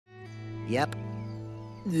Yep.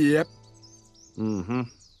 Yep. Mm-hmm.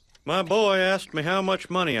 My boy asked me how much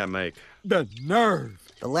money I make. The nerve.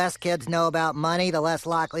 The less kids know about money, the less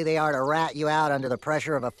likely they are to rat you out under the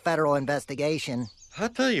pressure of a federal investigation. I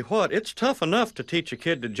tell you what, it's tough enough to teach a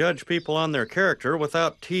kid to judge people on their character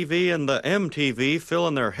without TV and the MTV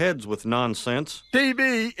filling their heads with nonsense.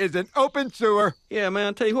 TV is an open sewer. Yeah, man,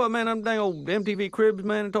 I tell you what, man, them dang old MTV cribs,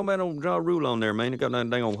 man, they're talking about old Ja Rule on there, man. They got that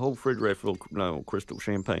dang old whole refrigerator full of crystal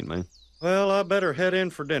champagne, man. Well, I better head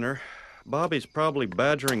in for dinner. Bobby's probably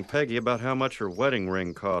badgering Peggy about how much her wedding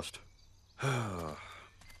ring cost.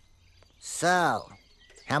 So,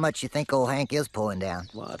 how much you think old Hank is pulling down?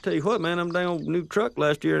 Well, I tell you what, man, them dang old new truck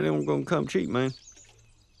last year, they weren't gonna come cheap, man.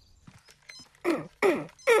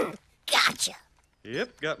 Gotcha.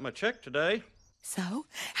 Yep, got my check today. So,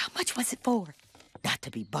 how much was it for? Not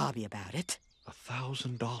to be Bobby about it.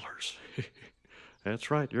 $1,000.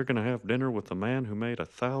 That's right, you're gonna have dinner with the man who made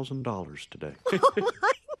 $1,000 today.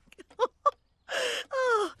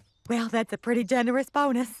 Oh, well, that's a pretty generous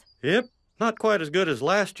bonus. Yep, not quite as good as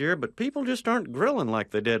last year, but people just aren't grilling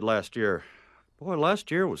like they did last year. Boy,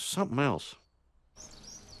 last year was something else.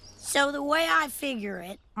 So the way I figure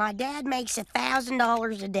it, my dad makes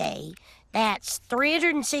 $1,000 a day. That's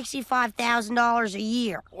 $365,000 a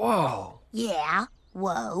year. Whoa. Yeah,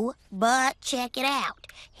 whoa. But check it out.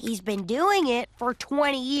 He's been doing it for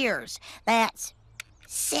 20 years. That's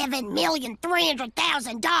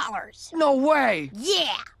 $7,300,000. No way.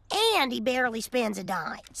 Yeah, and he barely spends a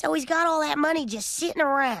dime. So he's got all that money just sitting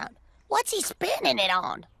around. What's he spending it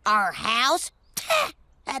on? Our house?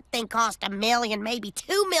 That thing cost $1 million, maybe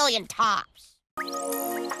 $2 million tops.